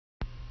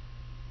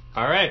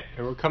All right,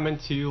 and we're coming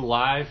to you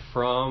live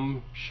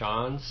from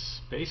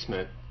Shaun's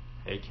basement,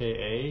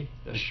 aka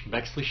the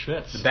Bexley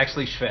Schwitz. The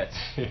Bexley Schwitz.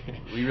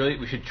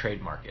 we should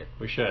trademark it.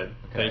 We should.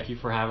 Okay. Thank you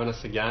for having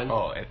us again.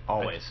 Oh,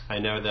 always. I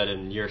know that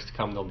in years to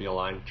come there'll be a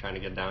line trying to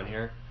get down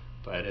here,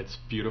 but it's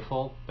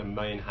beautiful. The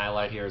main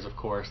highlight here is, of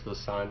course, the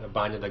sun, a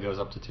banya that goes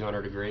up to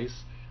 200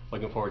 degrees.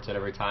 Looking forward to it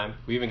every time.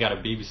 We even got a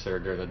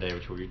babysitter during the day,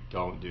 which we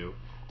don't do,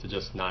 to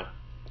just not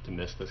to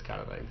miss this kind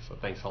of thing. So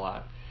thanks a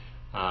lot.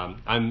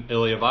 I'm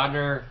Ilya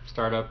Bodner,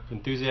 startup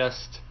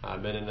enthusiast.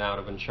 I've been in and out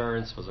of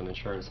insurance, was an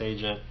insurance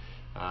agent.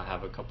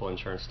 Have a couple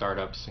insurance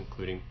startups,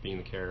 including being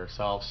the carrier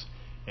ourselves.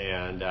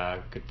 And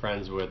good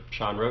friends with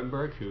Shaun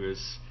Rotenberg, who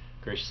is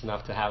gracious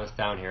enough to have us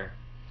down here.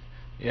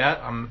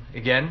 Yeah,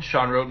 again,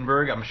 Shaun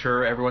Rotenberg. I'm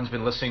sure everyone's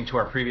been listening to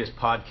our previous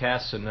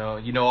podcasts,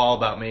 and you know all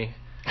about me.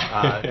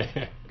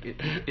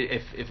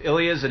 If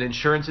Ilya's an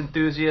insurance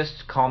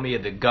enthusiast, call me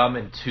the gum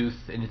and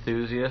tooth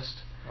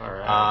enthusiast. All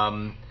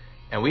right.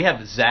 And we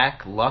have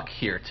Zach Luck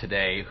here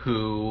today,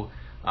 who...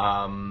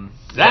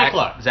 Zach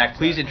Luck! Zach,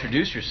 please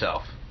introduce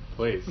yourself.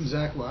 Please. I'm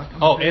Zach Luck.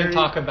 And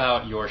talk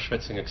about your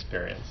schwitzing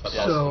experience.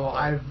 So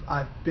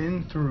I've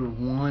been through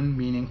one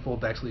meaningful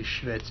Bexley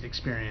Schwitz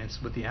experience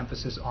with the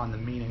emphasis on the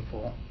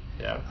meaningful.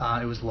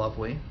 Yeah. It was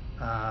lovely.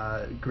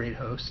 Great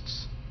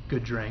hosts,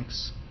 good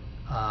drinks,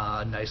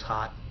 nice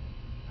hot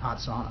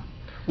sauna.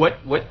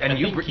 And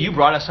you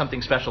brought us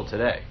something special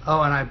today.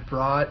 Oh, and I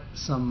brought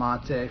some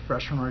mate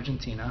fresh from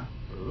Argentina.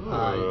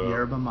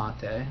 Yerba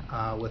mate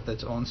with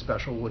its own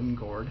special wooden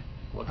gourd.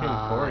 Looking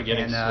forward to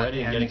getting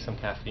sweaty and getting some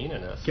caffeine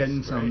in us.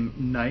 Getting some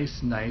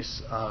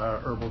nice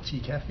herbal tea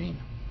caffeine.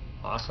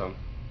 Awesome.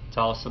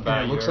 Tell us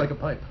about it looks like a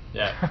pipe.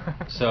 Yeah.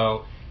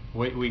 So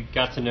we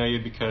got to know you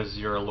because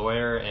you're a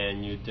lawyer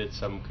and you did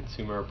some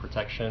consumer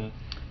protection.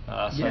 You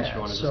want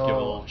to just give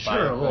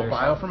a little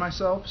bio for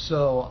myself.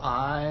 So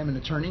I'm an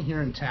attorney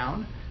here in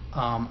town.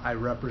 I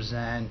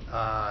represent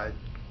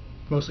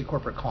mostly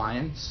corporate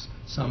clients,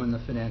 some in the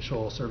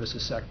financial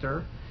services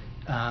sector.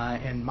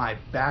 And my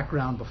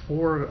background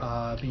before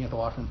being at the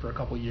law firm for a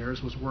couple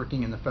years was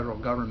working in the federal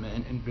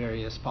government in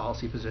various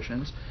policy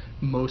positions,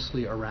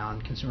 mostly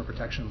around consumer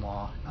protection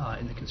law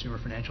in the consumer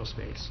financial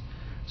space.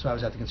 So I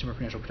was at the Consumer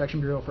Financial Protection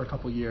Bureau for a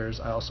couple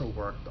years. I also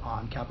worked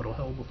on Capitol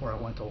Hill before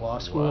I went to law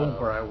school,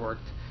 where I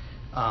worked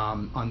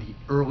on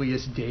the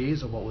earliest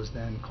days of what was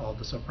then called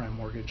the subprime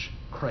mortgage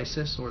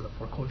crisis or the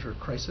foreclosure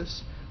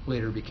crisis.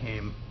 Later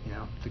became,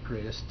 the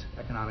greatest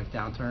economic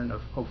downturn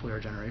of hopefully our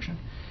generation.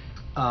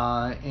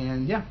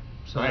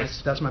 So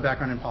nice. That's my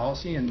background in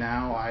policy, and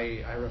now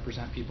I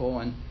represent people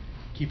and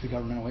keep the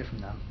government away from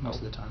them most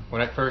of the time.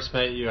 When I first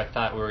met you, I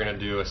thought we were going to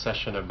do a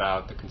session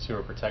about the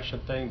consumer protection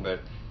thing, but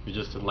you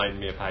just enlightened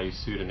me of how you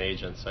sued an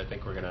agent, so I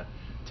think we're going to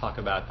talk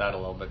about that a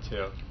little bit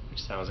too,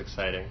 which sounds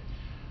exciting.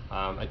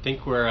 I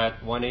think we're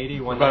at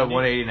 180, 190? We're about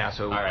 180 now,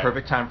 so right.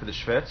 Perfect time for the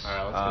Schwitz.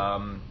 All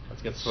right,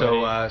 let's get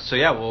sweaty. So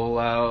yeah,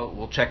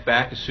 we'll check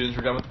back as soon as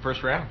we're done with the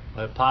first round.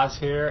 Let's pause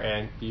here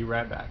and be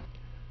right back.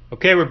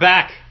 Okay, we're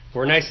back.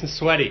 We're nice and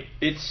sweaty.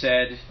 It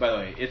said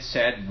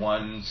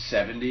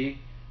 170.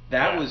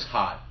 That was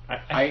hot.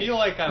 I feel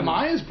like am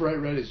I as bright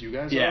red as you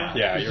guys are?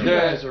 Yeah, you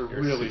guys are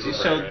really red.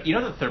 So you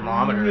know the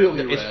thermometer.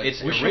 Really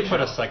it's we should put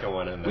a second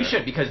one in there. We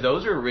should, because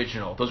those are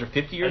original. Those are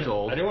 50 years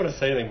old. I didn't want to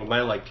say anything, but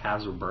my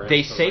calves were burning.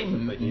 They say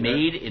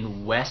made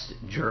in West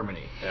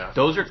Germany. Yeah.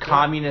 Those are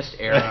communist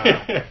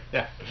era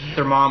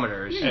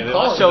thermometers.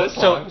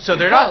 So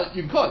they're not.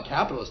 You can call it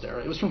capitalist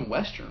era. It was from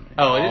West Germany.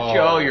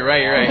 You're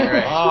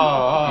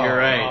right. You're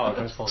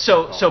right.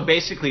 So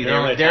basically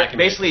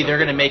they're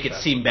going to make it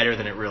seem better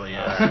than it really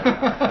is.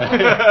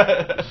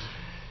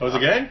 Was it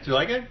good? Did you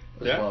like it? It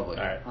was lovely.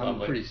 All right, I'm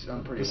pretty This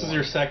warm. is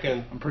your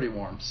second. I'm pretty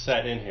warm.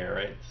 Set in here,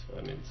 right?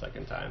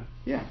 Second time.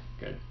 Yeah.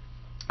 Good.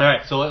 All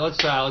right, so let's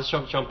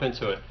jump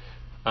into it.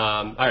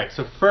 All right,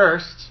 so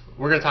first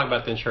we're going to talk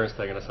about the insurance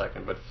thing in a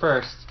second, but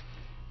first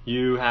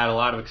you had a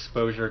lot of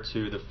exposure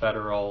to the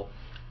federal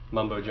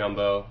mumbo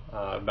jumbo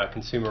about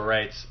consumer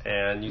rights,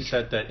 and you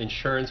said that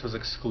insurance was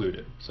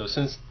excluded. So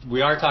since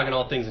we are talking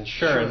all things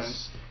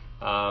insurance.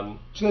 So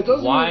that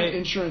doesn't mean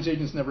insurance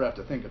agents never have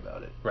to think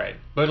about it. Right.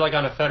 But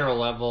on a federal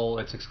level,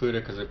 it's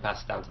excluded because it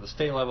passes down to the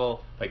state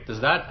level.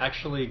 Does that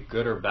actually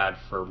good or bad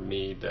for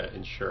me, the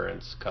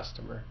insurance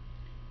customer?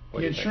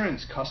 The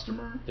insurance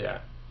customer?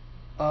 Yeah.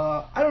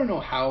 I don't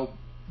know how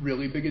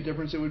really big a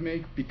difference it would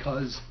make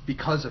because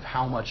of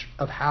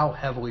how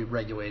heavily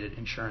regulated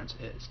insurance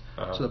is.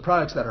 Uh-huh. So the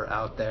products that are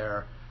out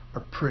there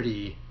are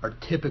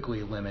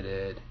typically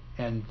limited,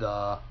 and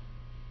the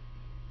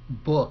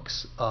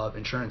books of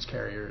insurance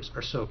carriers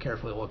are so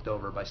carefully looked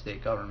over by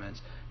state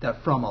governments that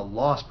from a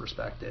loss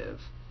perspective,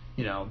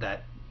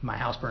 that my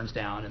house burns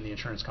down and the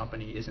insurance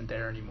company isn't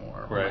there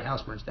anymore, or my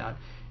house burns down,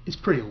 is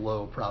pretty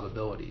low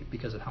probability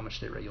because of how much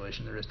state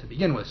regulation there is to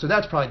begin with. So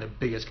that's probably the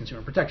biggest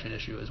consumer protection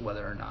issue, is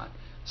whether or not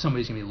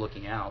somebody's going to be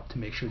looking out to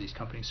make sure these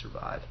companies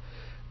survive.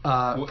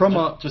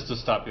 Just to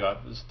stop you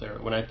there,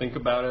 when I think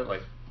about it,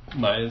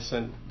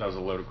 that was a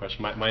loaded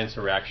question. My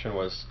instant reaction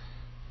was,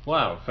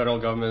 Wow, federal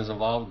government is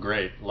involved?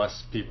 Great.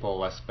 Less people,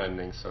 less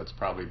spending, so it's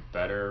probably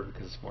better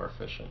because it's more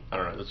efficient. I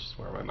don't know, that's just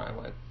where my mind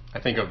went. I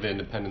think of the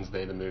Independence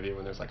Day, the movie,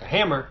 when there's like a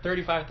hammer,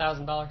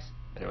 $35,000.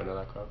 Anyone know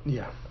that quote?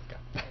 Yeah.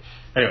 Okay.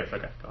 Anyways,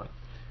 okay, go on.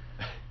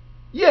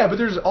 Yeah, but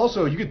there's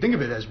also, you could think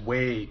of it as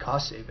way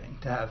cost saving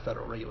to have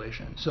federal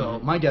regulation. So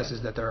my guess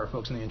is that there are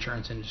folks in the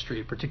insurance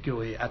industry,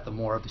 particularly at the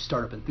more of the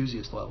startup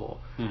enthusiast level,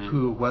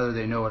 who, whether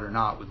they know it or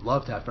not, would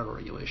love to have federal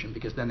regulation,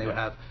 because then they would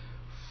have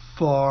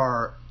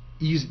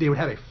they would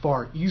have a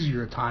far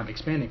easier time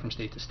expanding from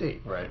state to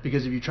state. Right.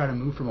 Because if you try to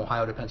move from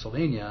Ohio to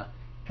Pennsylvania,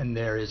 and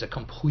there is a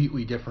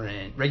completely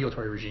different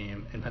regulatory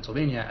regime in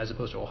Pennsylvania as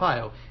opposed to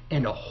Ohio,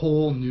 and a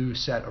whole new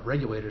set of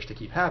regulators to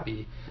keep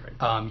happy,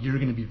 you're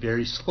going to be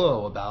very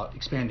slow about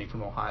expanding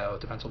from Ohio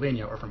to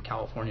Pennsylvania or from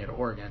California to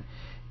Oregon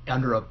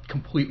under a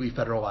completely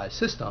federalized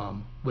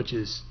system, which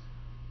is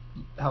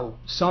how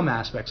some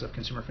aspects of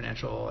consumer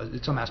financial,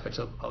 some aspects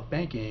of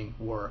banking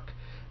work.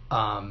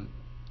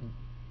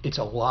 It's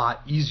a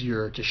lot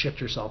easier to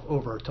shift yourself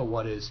over to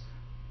what is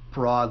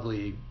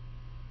broadly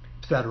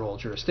federal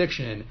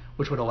jurisdiction,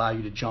 which would allow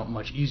you to jump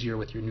much easier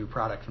with your new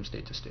product from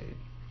state to state.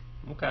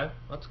 Okay,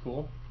 that's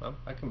cool.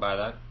 I can buy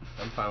that.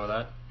 I'm fine with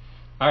that.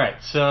 All right,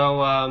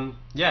 so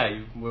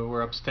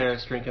we're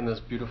upstairs drinking this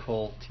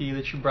beautiful tea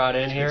that you brought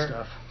in here,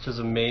 stuff. Which is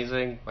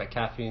amazing. My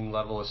caffeine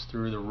level is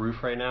through the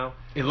roof right now.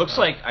 It looks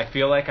like, I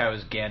feel like I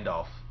was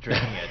Gandalf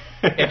drinking it.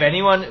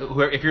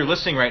 If you're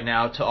listening right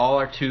now, to all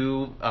our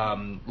 2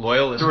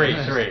 loyal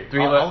listeners,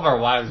 three. All of our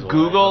wives will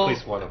Google at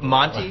least one of them.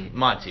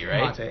 Monty,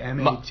 right? Monte,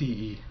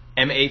 M-A-T-E.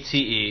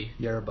 M-A-T-E.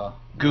 Yerba.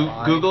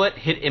 Google it,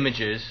 hit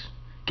images,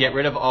 get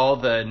rid of all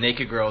the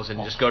naked girls,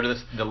 and just go to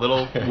the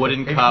little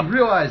wooden cup. You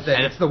realize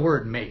that it's the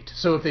word mate.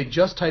 So if they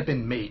just type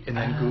in mate and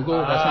then Google,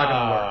 that's not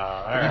going to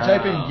work. If you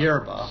type in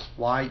yerba,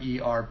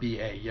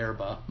 Y-E-R-B-A,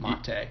 yerba,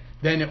 mate,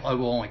 then it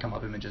will only come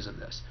up images of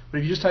this. But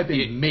if you just type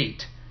in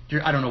mate,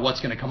 I don't know what's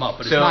going to come up,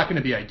 but it's not going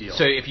to be ideal.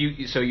 So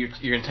you're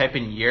going to type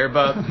in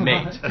yerba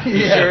mate. You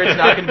sure it's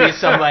not going to be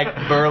some like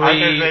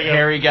burly,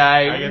 hairy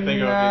guy? I can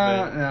think of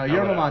it. No,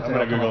 yerba mate. I'm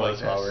going to Google this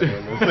while we're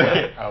doing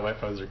this. Oh, my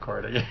phone's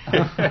recording.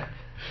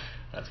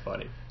 That's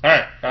funny. All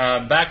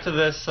right, back to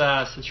this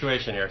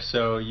situation here.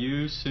 So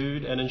you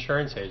sued an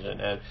insurance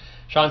agent, and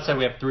Shaun said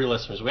we have 3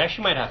 listeners. We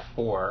actually might have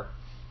 4,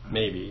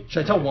 maybe.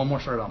 Should I tell one more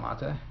story about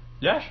mate?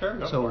 Yeah, sure.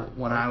 Go so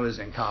when I was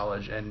in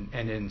college and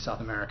in South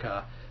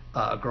America,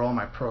 a girl in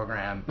my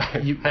program.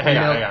 Hang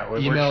on.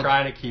 We're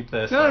trying to keep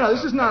this. No.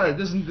 This is not.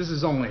 This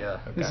is only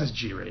a. Okay. This is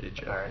G-rated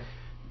joke. All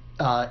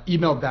right.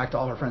 Emailed back to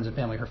all her friends and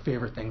family her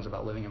favorite things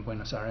about living in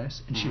Buenos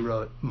Aires, and she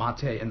wrote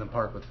mate in the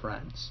park with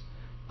friends.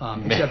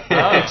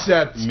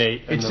 Except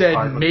mate it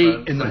said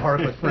mate in the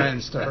park with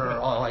friends to her,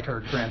 all like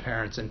her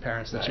grandparents and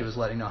parents that she was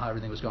letting know how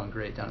everything was going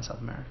great down in South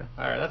America.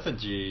 All right, that's a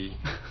G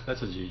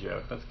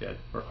joke. That's good.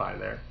 We're fine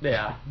there.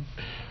 Yeah.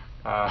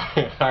 All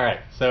right,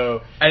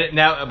 so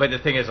but the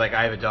thing is, like,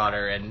 I have a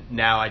daughter, and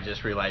now I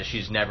just realized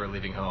she's never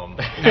leaving home,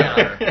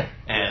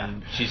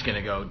 and she's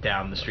gonna go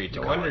down the street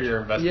to college. No wonder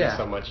you're investing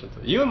so much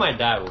into. You and my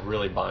dad will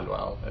really bond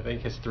well. I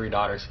think his 3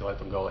 daughters, he let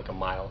them go like a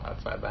mile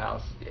outside the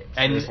house.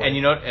 And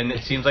and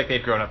it seems like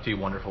they've grown up to be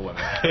wonderful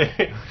women,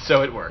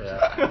 so it works.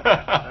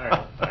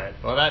 Yeah. All right.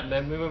 Well,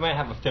 then we might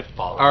have a 5th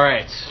follower. All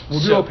right,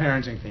 we'll do a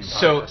parenting theme.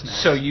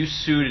 So you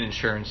sued an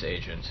insurance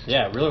agent.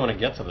 Yeah, I really want to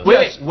get to this.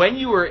 Wait, when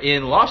you were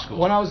in law school?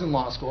 When I was in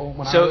law school.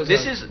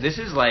 This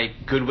is like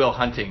Goodwill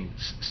Hunting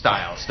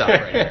style stuff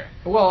right here.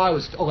 Well, I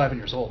was 11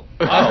 years old.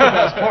 That's the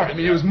best part. I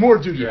mean, it was more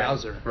Doogie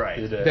Howser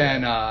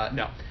than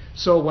no.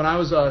 So when I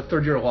was a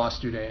 3rd-year law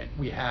student,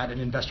 we had an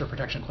investor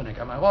protection clinic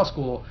at my law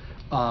school,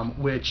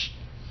 which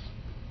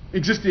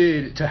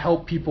existed to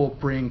help people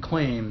bring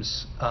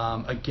claims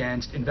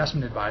against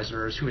investment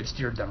advisors who had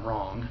steered them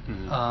wrong.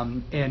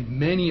 And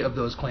many of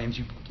those claims,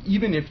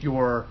 even if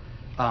you're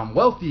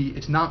wealthy,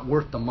 it's not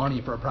worth the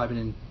money for a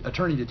private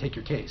attorney to take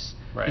your case.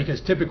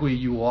 Because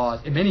typically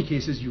in many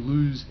cases, you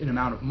lose an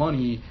amount of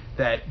money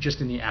that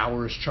just in the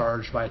hours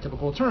charged by a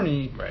typical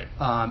attorney,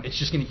 it's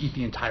just going to eat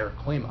the entire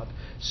claim up.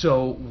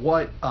 So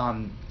what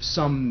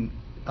some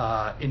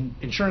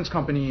insurance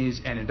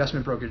companies and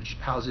investment brokerage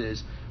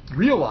houses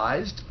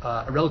realized,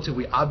 a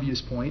relatively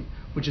obvious point,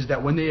 which is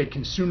that when they had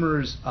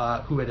consumers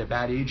who had a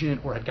bad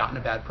agent or had gotten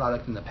a bad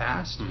product in the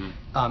past,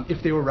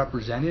 if they were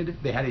represented,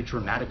 they had a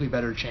dramatically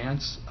better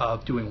chance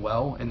of doing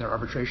well in their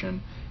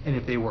arbitration. And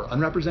if they were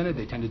unrepresented,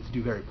 they tended to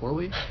do very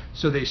poorly.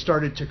 So they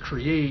started to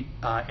create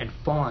and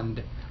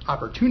fund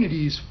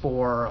opportunities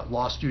for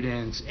law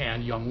students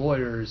and young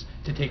lawyers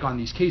to take on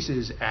these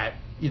cases at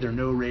either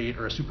no rate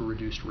or a super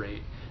reduced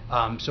rate.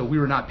 So we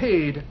were not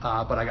paid,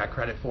 but I got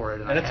credit for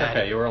it. And it's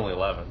okay. You were only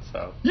 11,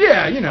 so.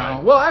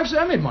 Yeah, Well, actually,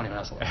 I made money when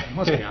I was 11.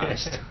 Let's be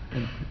honest.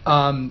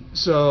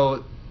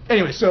 So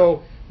anyway,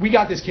 so we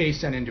got this case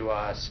sent into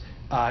us.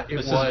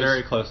 This is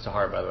very close to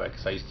heart, by the way,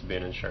 because I used to be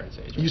an insurance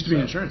agent. You used to be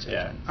an insurance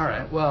agent? Yeah. All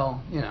right.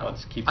 Well,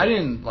 let's keep I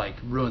didn't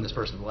ruin this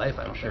person's life.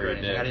 I'm sure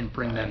you did. I didn't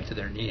bring them to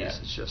their knees. Yeah.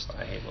 It's just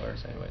I hate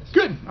lawyers, anyways.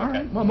 Good. All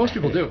right. Well, most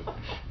people do.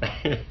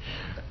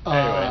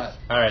 Anyways,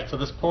 all right. So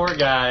this poor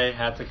guy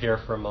had to hear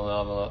from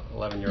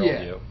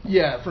 11-year-old you.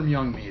 Yeah, from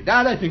young me.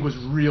 That I think was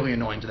really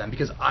annoying to them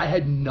because I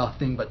had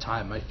nothing but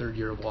time my third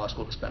year of law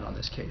school to spend on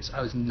this case.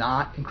 I was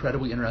not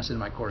incredibly interested in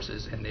my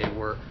courses, and they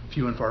were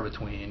few and far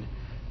between.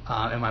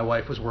 And my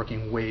wife was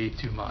working way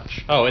too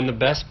much. Oh, and the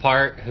best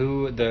part,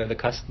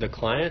 the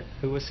client,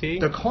 who was he?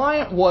 The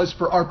client was,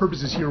 for our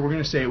purposes here, we're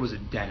going to say it was a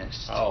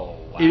dentist. Oh,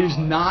 wow. It is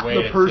not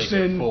the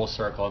person. Take it full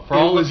circle. For it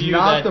all was of you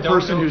not that the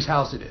person whose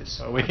house it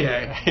is. Oh,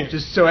 okay,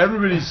 just so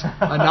everybody's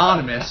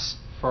anonymous.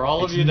 For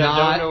all of you that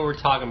don't know what we're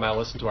talking about,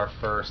 listen to our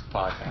first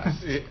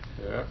podcast.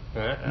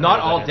 Not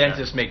all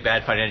dentists make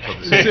bad financial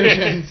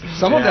decisions.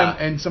 Some of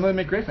them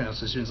make great financial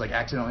decisions, like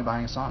accidentally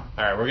buying a sauna.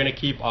 All right, we're going to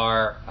keep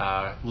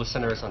our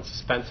listeners on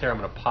suspense here. I'm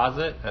going to pause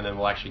it, and then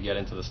we'll actually get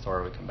into the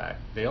story when we come back.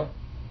 Deal?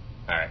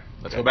 All right.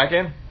 Let's go back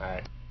in. All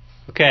right.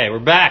 Okay, we're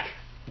back.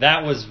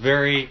 That was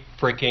very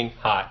freaking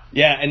hot.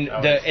 Yeah, and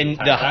I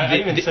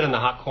didn't even sit in the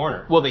hot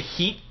corner. Well, the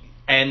heat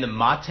and the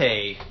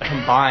mate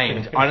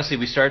combined, honestly,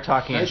 we started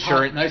talking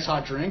insurance. Nice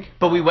hot drink.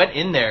 But we went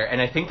in there, and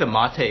I think the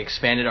mate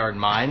expanded our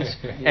minds,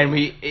 and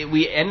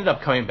we ended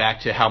up coming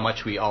back to how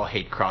much we all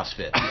hate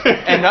CrossFit,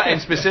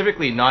 and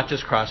specifically not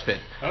just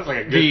CrossFit. That was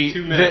like a good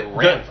 2-minute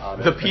rant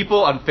on it. The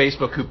people on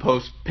Facebook who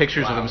post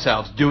pictures of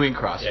themselves doing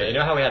CrossFit. Yeah, you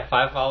know how we had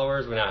 5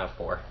 followers? We now have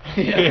 4.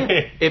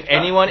 If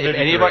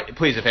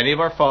any of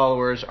our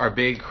followers are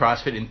big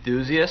CrossFit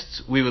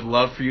enthusiasts, we would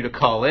love for you to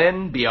call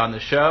in, be on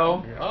the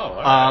show. Oh,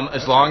 all right.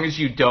 As long as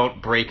you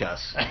don't break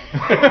us.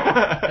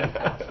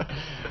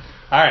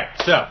 All right,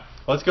 so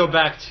let's go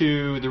back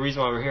to the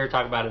reason why we're here,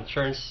 talk about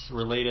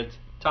insurance-related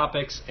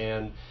topics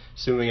and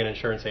suing an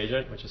insurance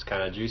agent, which is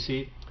kind of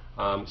juicy.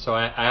 So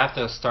I have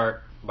to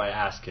start by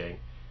asking,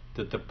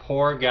 did the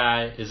poor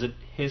guy, is it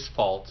his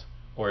fault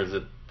or is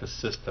it the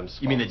system's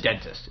fault? You mean the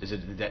dentist? Is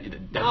it the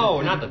dentist? No,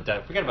 not the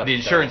dentist. Forget about the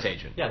insurance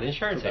agent. Yeah, the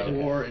insurance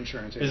agent. Or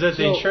insurance agent. Is it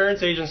the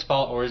insurance agent's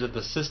fault or is it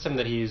the system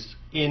that he's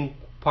in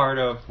part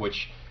of,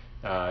 which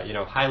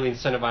highly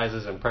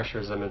incentivizes and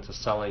pressures him into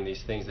selling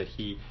these things that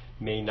he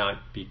may not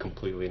be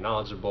completely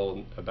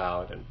knowledgeable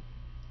about, and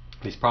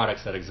these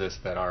products that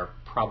exist that are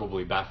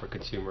probably bad for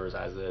consumers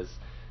as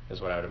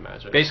is what I would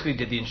imagine. Basically,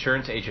 did the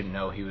insurance agent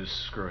know he was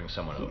screwing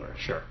someone over?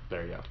 Sure.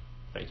 There you go.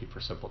 Thank you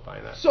for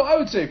simplifying that. So I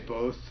would say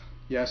both.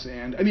 Yes,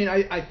 and I mean,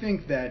 I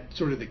think that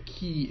sort of the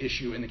key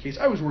issue in the case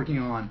I was working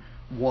on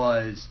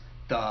was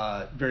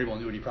the variable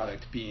annuity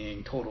product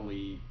being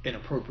totally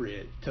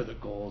inappropriate to the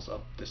goals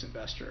of this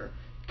investor,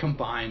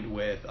 combined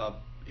with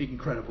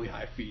incredibly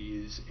high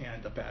fees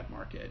and a bad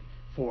market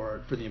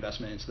for the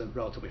investments, the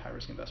relatively high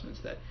risk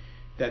investments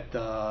that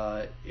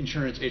the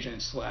insurance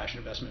agent /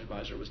 investment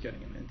advisor was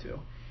getting him into.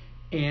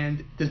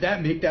 And does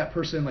that make that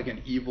person like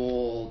an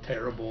evil,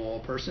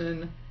 terrible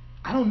person?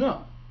 I don't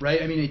know,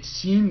 right? I mean, it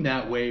seemed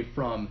that way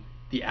from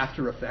the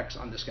after effects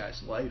on this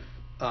guy's life.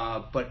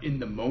 But in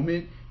the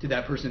moment, did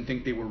that person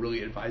think they were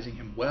really advising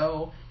him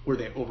well? Were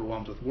they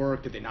overwhelmed with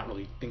work? Did they not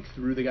really think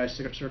through the guy's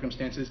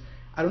circumstances?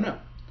 I don't know.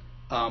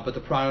 But the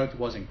product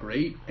wasn't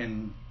great,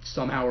 and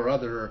somehow or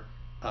other,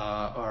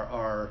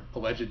 our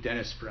alleged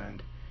dentist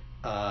friend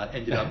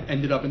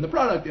ended up in the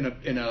product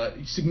in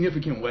a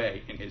significant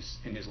way in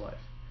his life.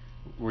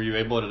 Were you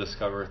able to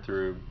discover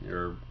through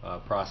your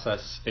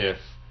process if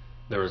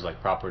there was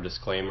like proper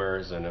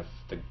disclaimers and if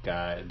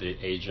the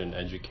agent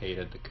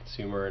educated the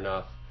consumer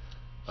enough?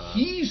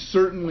 He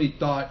certainly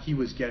thought he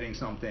was getting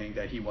something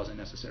that he wasn't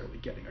necessarily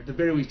getting, or at the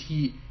very least,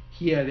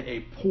 he had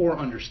a poor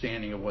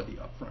understanding of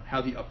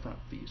how the upfront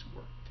fees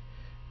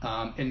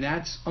worked, and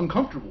that's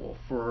uncomfortable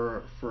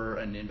for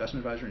an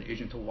investment advisor and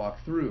agent to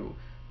walk through.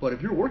 But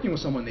if you're working with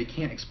someone, they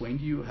can't explain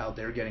to you how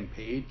they're getting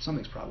paid,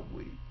 something's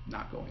probably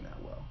not going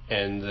that well.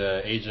 And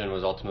the agent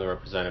was ultimately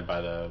represented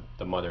by the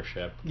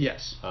mothership.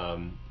 Yes.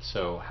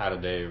 So how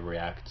did they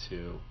react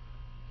to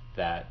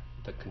that?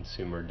 The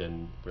consumer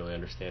didn't really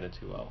understand it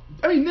too well.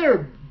 I mean,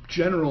 their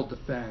general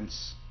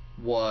defense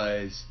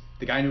was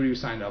the guy knew what he was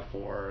signed up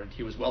for.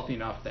 He was wealthy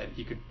enough that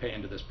he could pay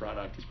into this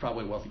product. He's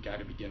probably a wealthy guy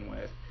to begin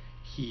with.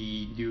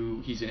 He knew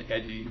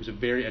he was a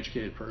very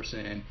educated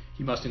person.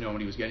 He must have known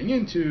what he was getting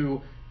into,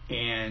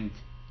 and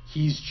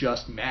he's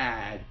just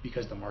mad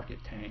because the market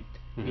tanked.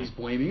 Mm-hmm. He's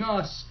blaming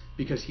us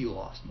because he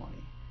lost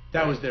money.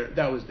 That was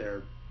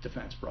their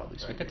defense, broadly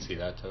speaking. I could see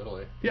that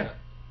totally. Yeah.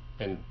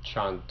 And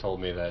Shaun told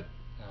me that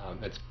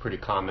it's pretty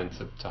common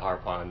to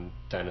harp on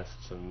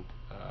dentists and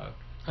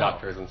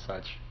doctors and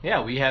such.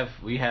 Yeah, we have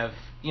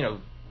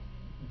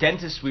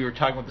dentists. We were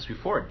talking about this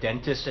before.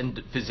 Dentists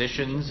and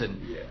physicians,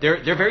 and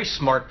they're very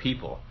smart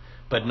people,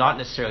 but not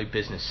necessarily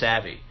business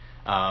savvy.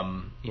 A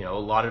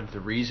lot of the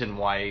reason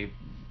why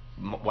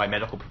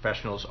medical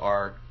professionals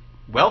are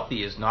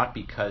wealthy is not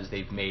because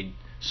they've made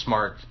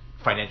smart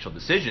financial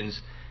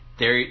decisions.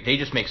 They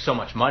just make so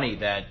much money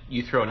that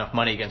you throw enough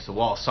money against the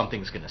wall,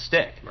 something's going to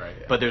stick. Right,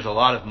 yeah. But there's a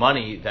lot of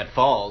money that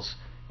falls,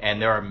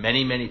 and there are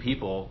many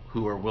people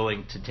who are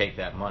willing to take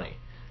that money.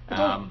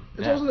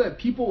 It's also that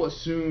people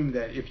assume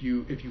that if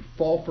you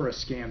fall for a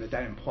scam,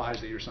 that implies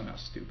that you're somehow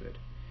stupid.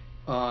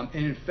 And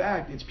in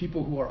fact, it's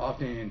people who are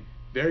often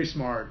very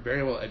smart,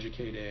 very well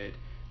educated,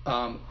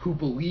 who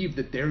believe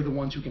that they're the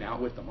ones who can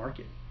outwit the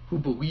market, who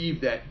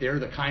believe that they're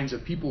the kinds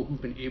of people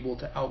who've been able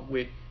to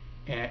outwit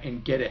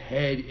and get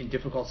ahead in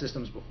difficult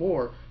systems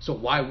before. So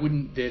why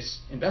wouldn't this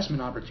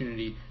investment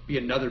opportunity be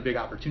another big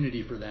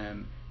opportunity for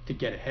them to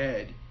get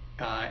ahead?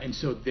 And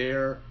so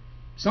they're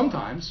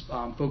sometimes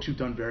folks who've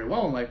done very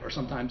well in life are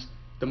sometimes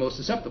the most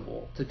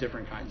susceptible to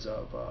different kinds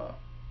of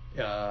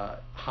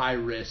high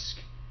risk,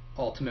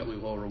 ultimately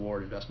low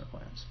reward investment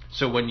plans.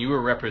 So when you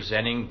were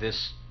representing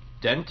this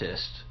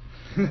dentist,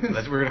 we're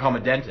going to call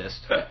him a dentist,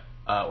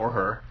 or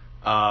her,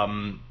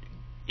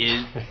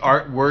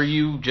 were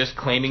you just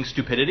claiming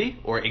stupidity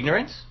or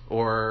ignorance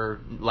or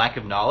lack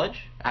of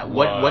knowledge?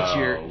 What's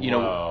your,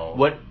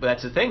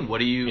 that's the thing. What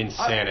do you?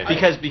 Insanity.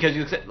 Because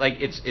you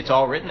like it's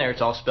all written there.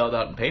 It's all spelled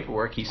out in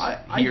paperwork. He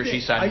or she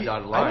signed the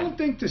dotted line. I don't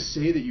think to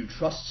say that you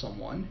trust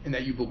someone and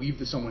that you believe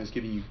that someone is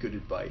giving you good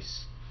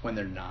advice when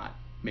they're not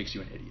makes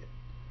you an idiot.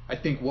 I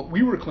think what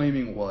we were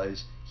claiming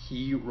was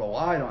he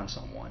relied on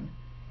someone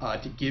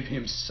to give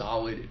him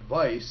solid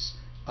advice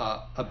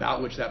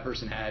about which that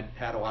person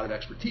had a lot of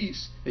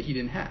expertise that he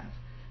didn't have.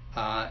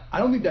 I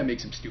don't think that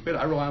makes him stupid.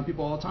 I rely on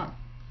people all the time.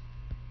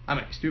 I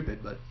might be stupid,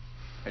 but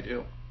I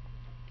do.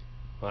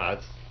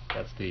 Wow,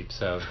 that's deep.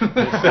 So,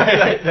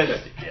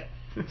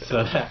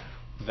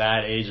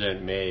 that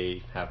agent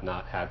may have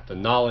not had the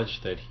knowledge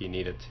that he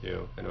needed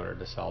to in order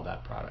to sell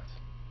that product.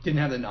 Didn't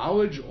have the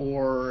knowledge,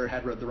 or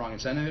had read the wrong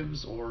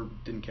incentives, or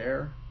didn't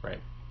care. Right.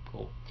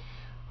 Cool.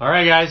 All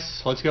right,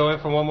 guys, let's go in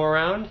for one more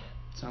round.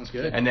 Sounds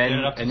good. And then get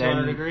it up to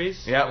 200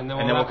 degrees. Yeah, and then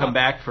we'll come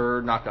back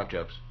for knock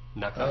jokes.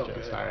 Knock jokes.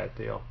 Good. All right,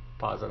 deal.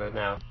 Pausing it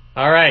now.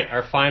 All right,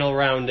 our final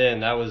round in.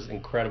 That was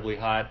incredibly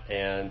hot,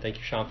 and thank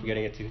you, Shaun, for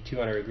getting it to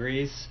 200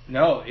 degrees.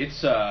 No, it's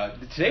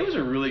today was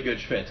a really good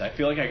schwitz. I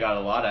feel like I got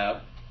a lot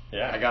out.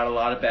 Yeah. I got a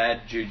lot of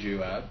bad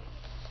juju out.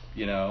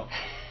 No,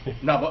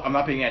 I'm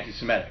not being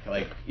anti-Semitic.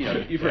 Like,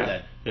 you've heard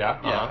that. Yeah.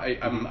 Uh-huh.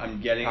 Yeah.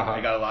 I'm getting.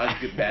 I got a lot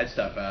of good bad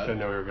stuff out. Didn't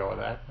know we were going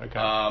with that. Okay.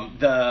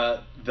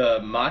 The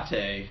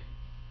mate.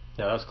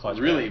 Yeah, that was clutch.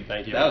 Really, man.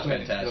 Thank you. That was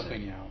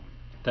fantastic.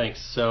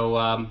 Thanks.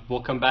 So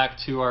we'll come back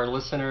to our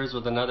listeners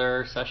with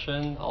another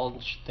session,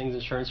 all things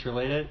insurance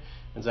related.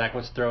 And Zach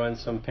wants to throw in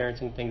some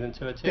parenting things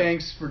into it too.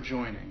 Thanks for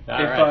joining.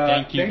 All right,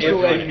 thank you.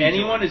 If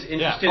anyone is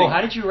interested, Oh,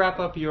 how did you wrap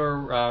up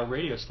your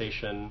radio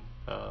station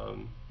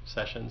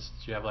sessions?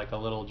 Did you have like a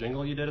little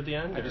jingle you did at the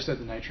end? I just said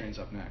the night train's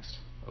up next.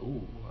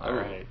 Ooh, all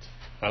right.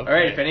 Okay. All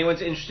right, if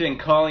anyone's interested in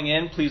calling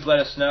in, please let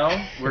us know.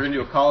 We're going to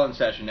do a call-in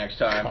session next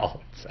time.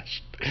 Call-in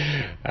session.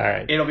 All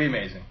right. It'll be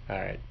amazing. All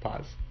right,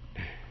 pause.